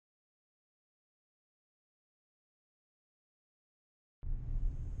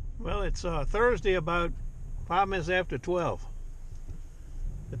Well, it's Thursday, about 5 minutes after 12.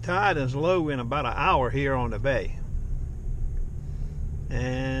 The tide is low in about an hour here on the bay.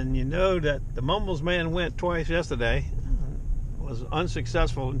 And you know that the mumblesman went twice yesterday, was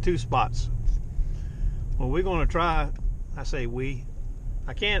unsuccessful in 2 spots. Well, we're going to try, I say we,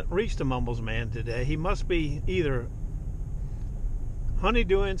 I can't reach the mumblesman today. He must be either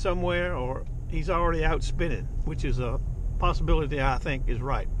honeydewing somewhere or he's already out spinning, which is a possibility I think is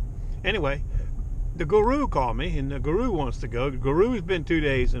right. Anyway, the guru called me, and the guru wants to go. The guru's been 2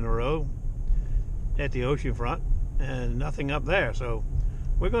 days in a row at the ocean front, and nothing up there. So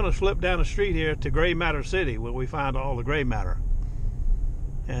we're going to slip down the street here to Gray Matter City, where we find all the gray matter,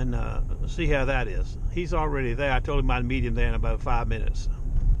 and see how that is. He's already there. I told him I'd meet him there in about 5 minutes.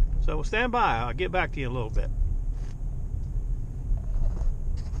 So stand by. I'll get back to you in a little bit.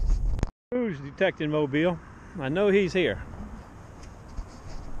 Guru's detecting mobile. I know he's here.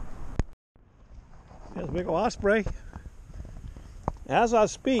 There's a big osprey. As I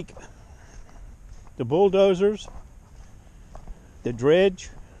speak, the bulldozers, the dredge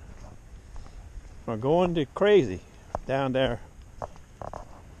are going to crazy down there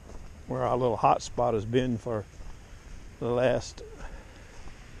where our little hot spot has been for the last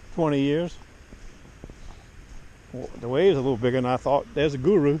 20 years. The wave's a little bigger than I thought. There's a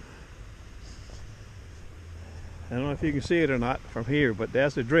guru. I don't know if you can see it or not from here, but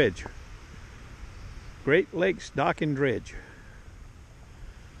that's the dredge. Great Lakes Dock and Dredge.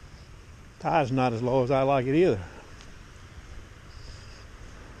 Tide's not as low as I like it either.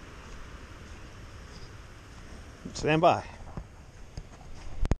 Stand by.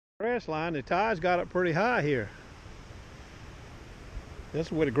 Grass line, the tide's got up pretty high here. This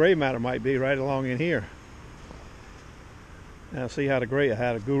is where the gray matter might be, right along in here. Now see how the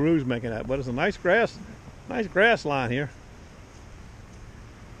guru's making that, but it's a nice grass line here.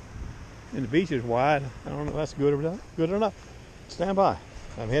 And the beach is wide. I don't know if that's good or not. Stand by.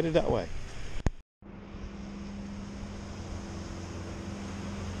 I'm headed that way.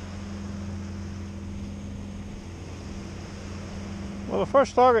 Well, the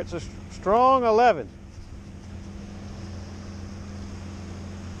first target's a strong 11.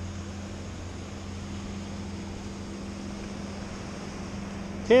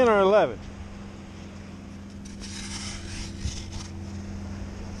 $10 or 11.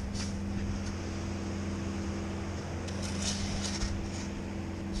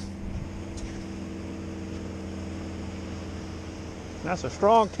 That's a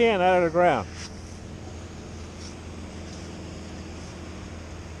strong 10 out of the ground.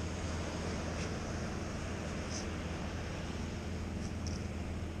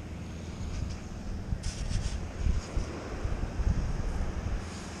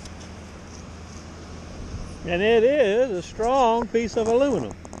 And it is a strong piece of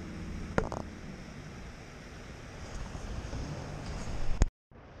aluminum.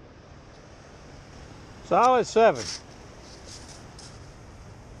 Solid 7.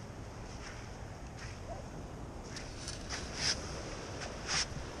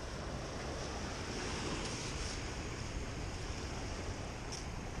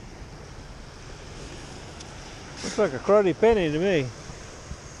 Looks like a cruddy penny to me.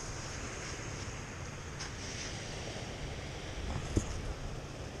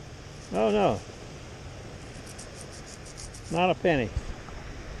 Oh no, not a penny.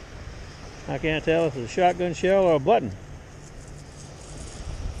 I can't tell if it's a shotgun shell or a button.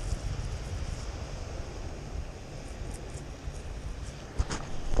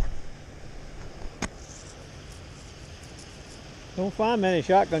 Don't find many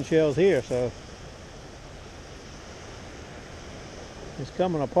shotgun shells here, so it's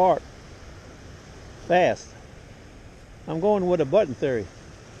coming apart fast. I'm going with a button theory.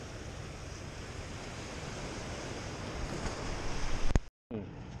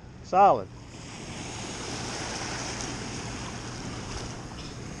 Solid.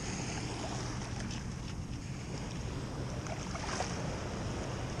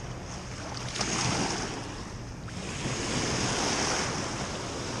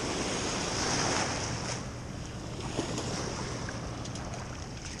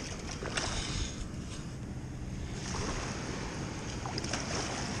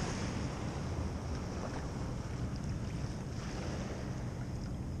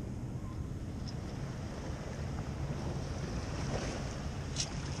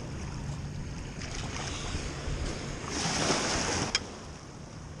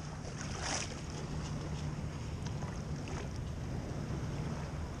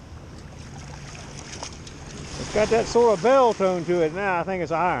 It's got that sort of bell tone to it now. I think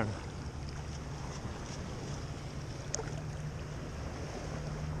it's iron.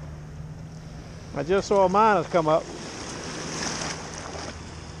 I just saw a miner's come up.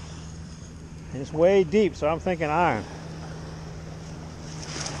 And it's way deep, so I'm thinking iron.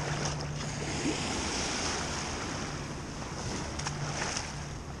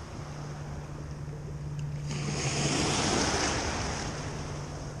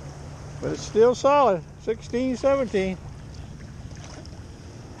 But it's still solid, 16, 17.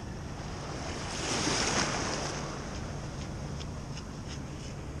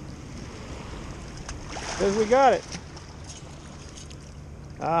 Says we got it.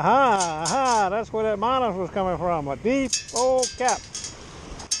 Aha, aha, that's where that miner was coming from. A deep old cap.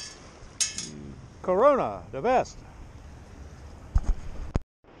 Corona, the best.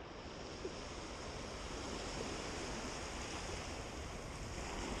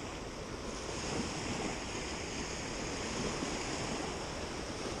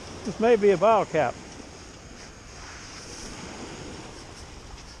 This may be a bottle cap.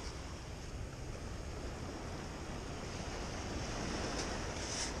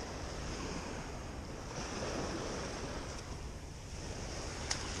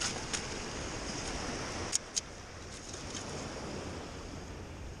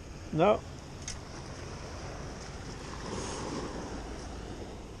 No.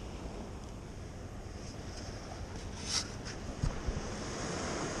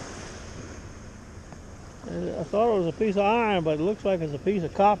 I thought it was a piece of iron, but it looks like it's a piece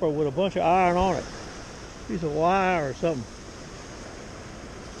of copper with a bunch of iron on it. Piece of wire or something.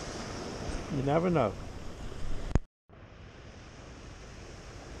 You never know.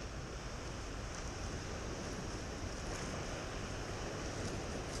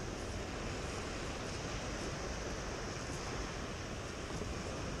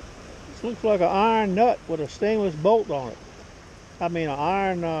 This looks like an iron nut with a stainless bolt on it. I mean an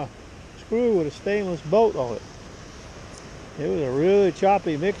iron screw with a stainless bolt on it. It was a really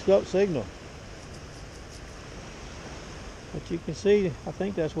choppy, mixed up signal. But you can see, I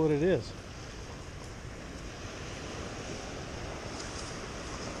think that's what it is.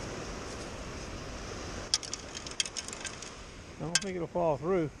 I don't think it'll fall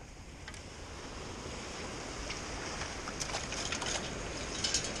through.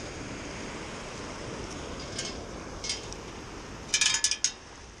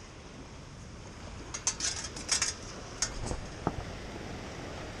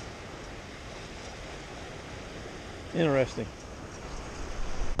 Interesting.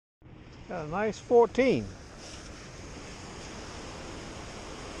 Got a nice 14.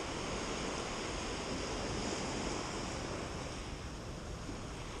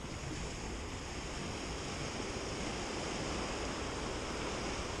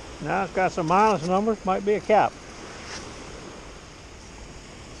 Now it's got some minus numbers, might be a cap.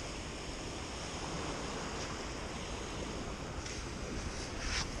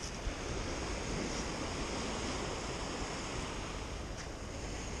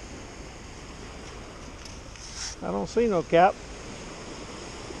 I don't see no cap.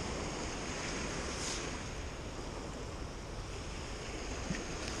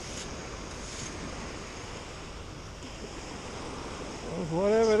 Well,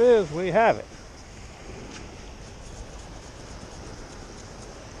 whatever it is, we have it.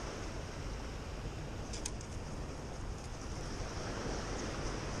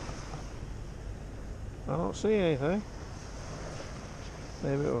 I don't see anything.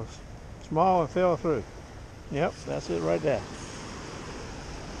 Maybe it was small and fell through. Yep, that's it right there.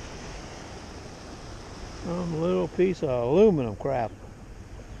 Some little piece of aluminum crap.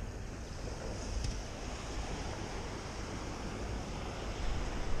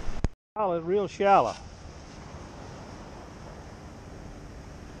 Solid, real shallow.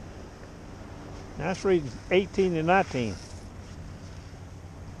 That's reading 18 to 19.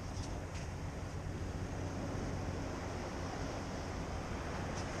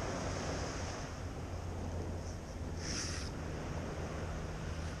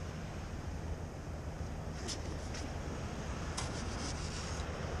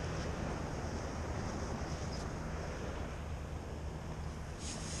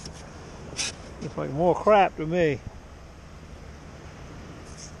 Looks like more crap to me.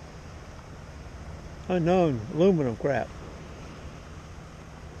 Unknown aluminum crap.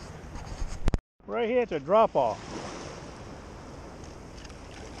 Right here at the drop off.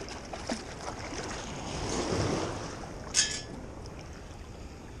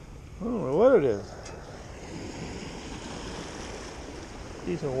 I don't know what it is.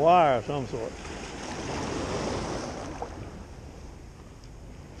 Piece of wire of some sort.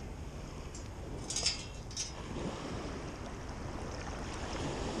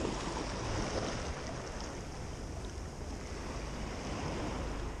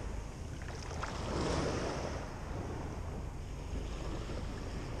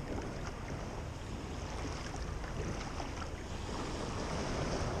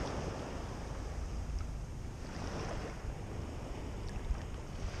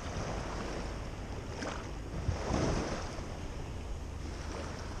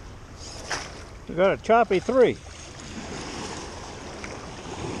 We got a choppy 3.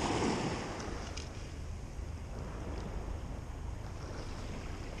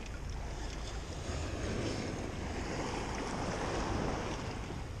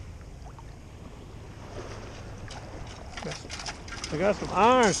 We got some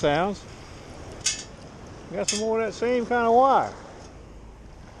iron sounds. We got some more of that same kind of wire.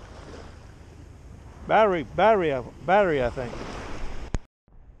 Battery, I think.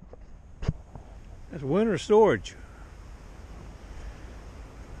 That's winter storage.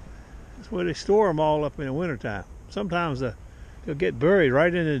 That's where they store them all up in the wintertime. Sometimes they'll get buried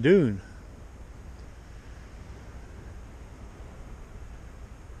right in the dune.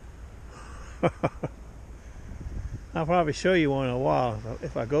 I'll probably show you one in a while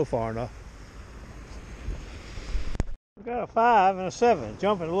if I go far enough. We got a 5 and a 7,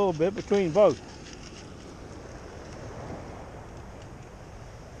 jumping a little bit between both.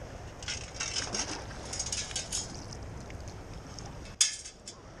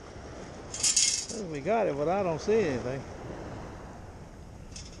 We got it, but I don't see anything.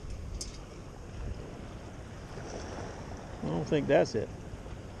 I don't think that's it.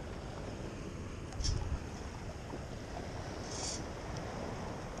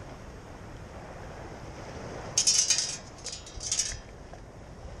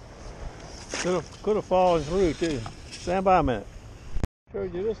 Could have fallen through too. Stand by a minute.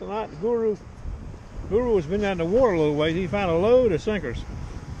 Showed you this tonight. Guru has been down the water a little ways. He found a load of sinkers,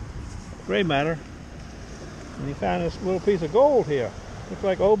 gray matter, and he found this little piece of gold here. Looks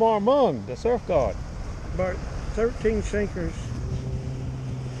like Omar Mung, the surf god. About 13 sinkers.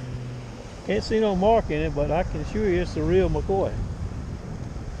 Can't see no mark in it, but I can assure you it's the real McCoy.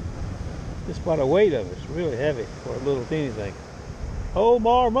 Just by the weight of it, it's really heavy for a little teeny thing.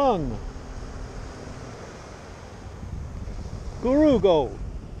 Omar Mung. Guru gold.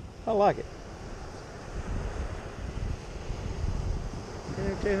 I like it.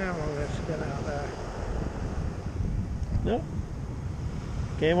 Can't tell how long that's been out there. No.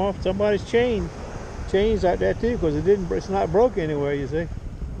 Came off somebody's chains like that too, because it's not broke anywhere, you see.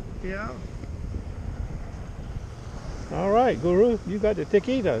 Yeah. All right, Guru, you got the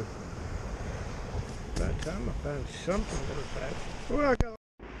taquito. That time I found something like that. Where I go?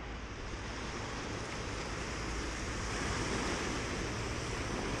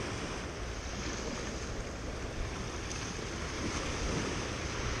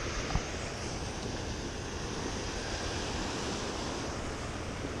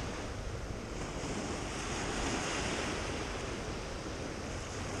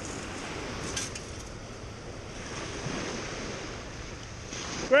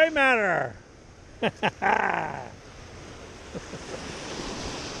 Gray matter.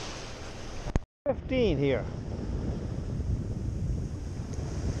 15 here.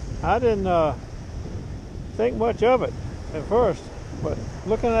 I didn't think much of it at first, but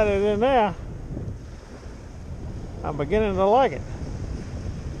looking at it in there, I'm beginning to like it.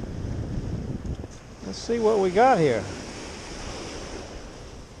 Let's see what we got here.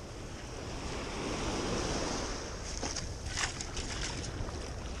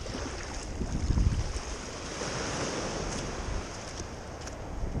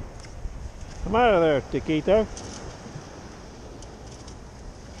 Come out of there, Taquito.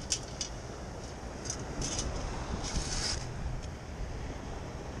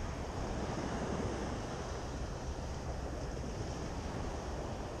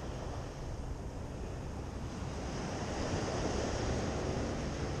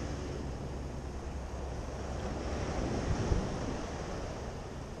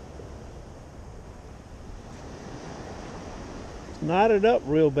 It's knotted up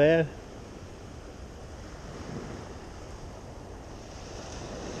real bad.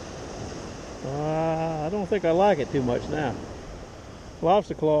 I don't think I like it too much now.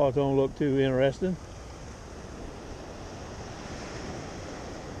 Lobster claws don't look too interesting.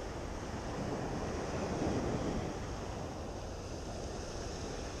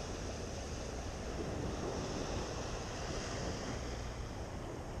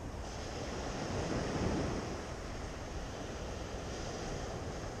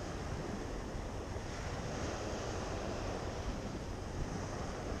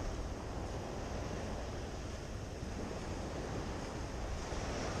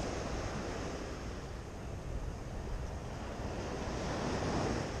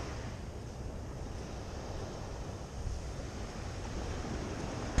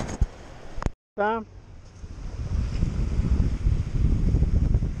 Tom?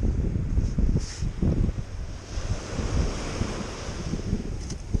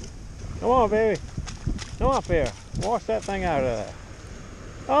 Come on, baby. Come up here. Wash that thing out of there.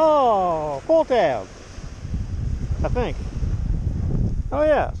 Oh, pull tab, I think. Oh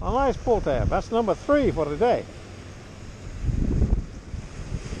yeah, a nice pull tab. That's number 3 for today.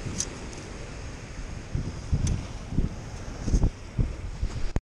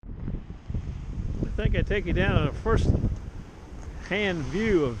 I think I take you down to a first-hand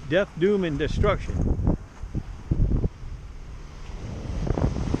view of death, doom, and destruction.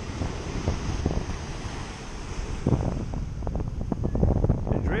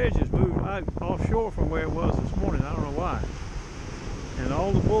 The dredge has moved out offshore from where it was this morning. I don't know why. And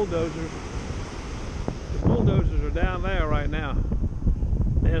all the bulldozers are down there right now.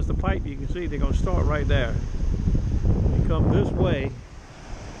 There's the pipe, you can see they're going to start right there. They come this way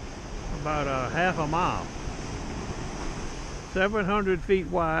about a half a mile. 700 feet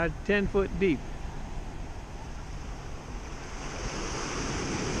wide, 10 foot deep.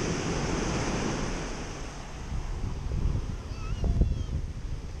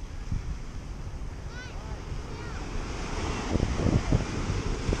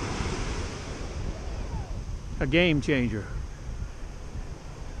 A game changer.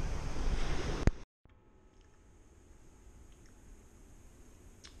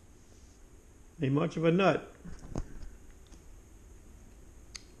 Ain't much of a nut.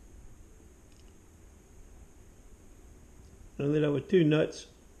 I ended up with 2 nuts.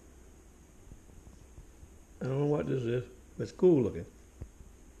 I don't know what this is, but it's cool looking.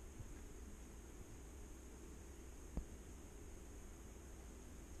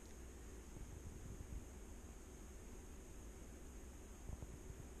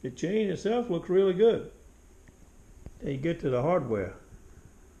 The chain itself looks really good. Then you get to the hardware.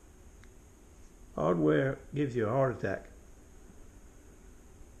 Hardware gives you a heart attack.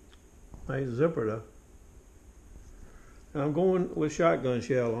 Nice zipper though. I'm going with shotgun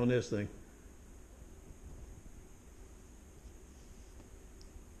shell on this thing.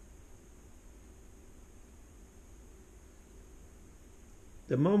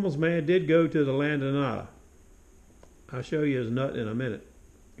 The mumblesman did go to the land of nada. I'll show you his nut in a minute.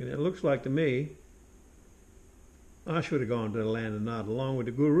 And it looks like to me, I should have gone to the land of nada along with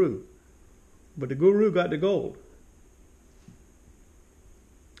the guru. But the guru got the gold.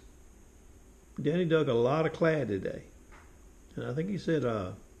 Danny dug a lot of clad today. And I think he said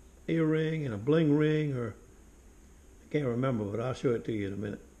a earring and a bling ring, or I can't remember, but I'll show it to you in a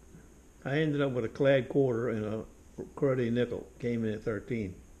minute. I ended up with a clad quarter and a cruddy nickel. Came in at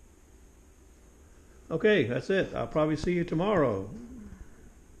 13. Okay, that's it. I'll probably see you tomorrow.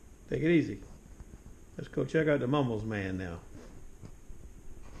 Take it easy. Let's go check out the mumblesman now.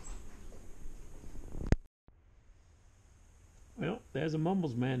 Well, there's a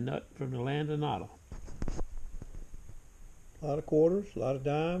mumblesman nut from the land of nada. A lot of quarters, a lot of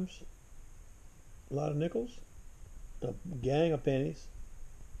dimes, a lot of nickels, a gang of pennies,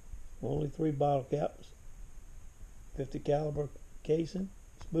 only 3 bottle caps, 50 caliber casing,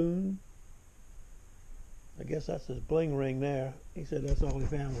 spoon. I guess that's his bling ring there. He said that's all he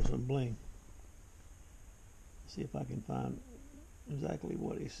found was some bling. Let's see if I can find exactly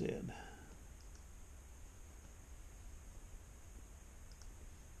what he said.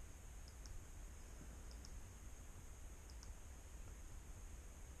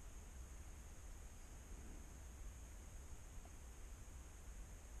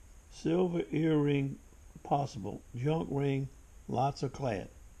 Silver earring possible, junk ring, lots of clad.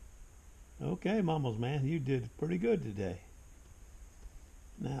 Okay, mumblesman, you did pretty good today.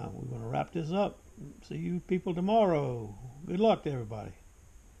 Now, we're going to wrap this up. See you people tomorrow. Good luck to everybody.